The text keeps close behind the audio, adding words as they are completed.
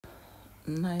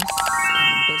nice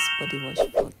and best body wash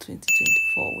for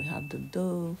 2024. We have the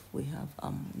Dove, we have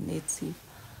native,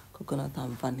 coconut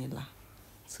and vanilla.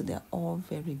 So they're all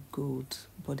very good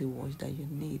body wash that you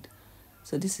need.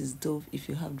 So this is Dove. If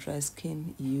you have dry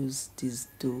skin, use this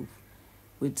Dove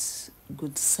with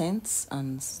good scents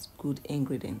and good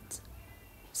ingredients.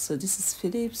 So this is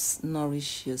Philips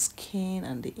Nourish Your Skin,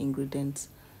 and the ingredients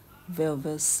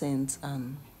velvet scent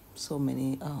and so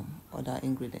many other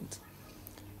ingredients.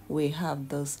 We have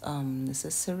this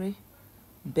necessary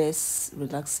best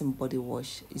relaxing body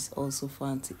wash is also for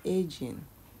anti-aging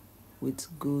with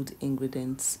good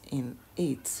ingredients in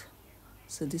it.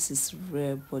 So this is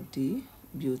Rare Body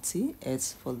Beauty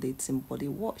exfoliating body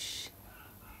wash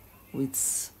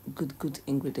with good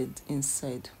ingredients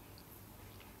inside.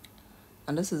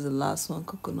 And this is the last one,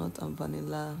 coconut and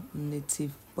vanilla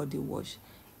native body wash.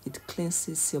 It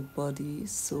cleanses your body,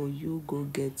 so you go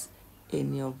get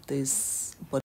any of this body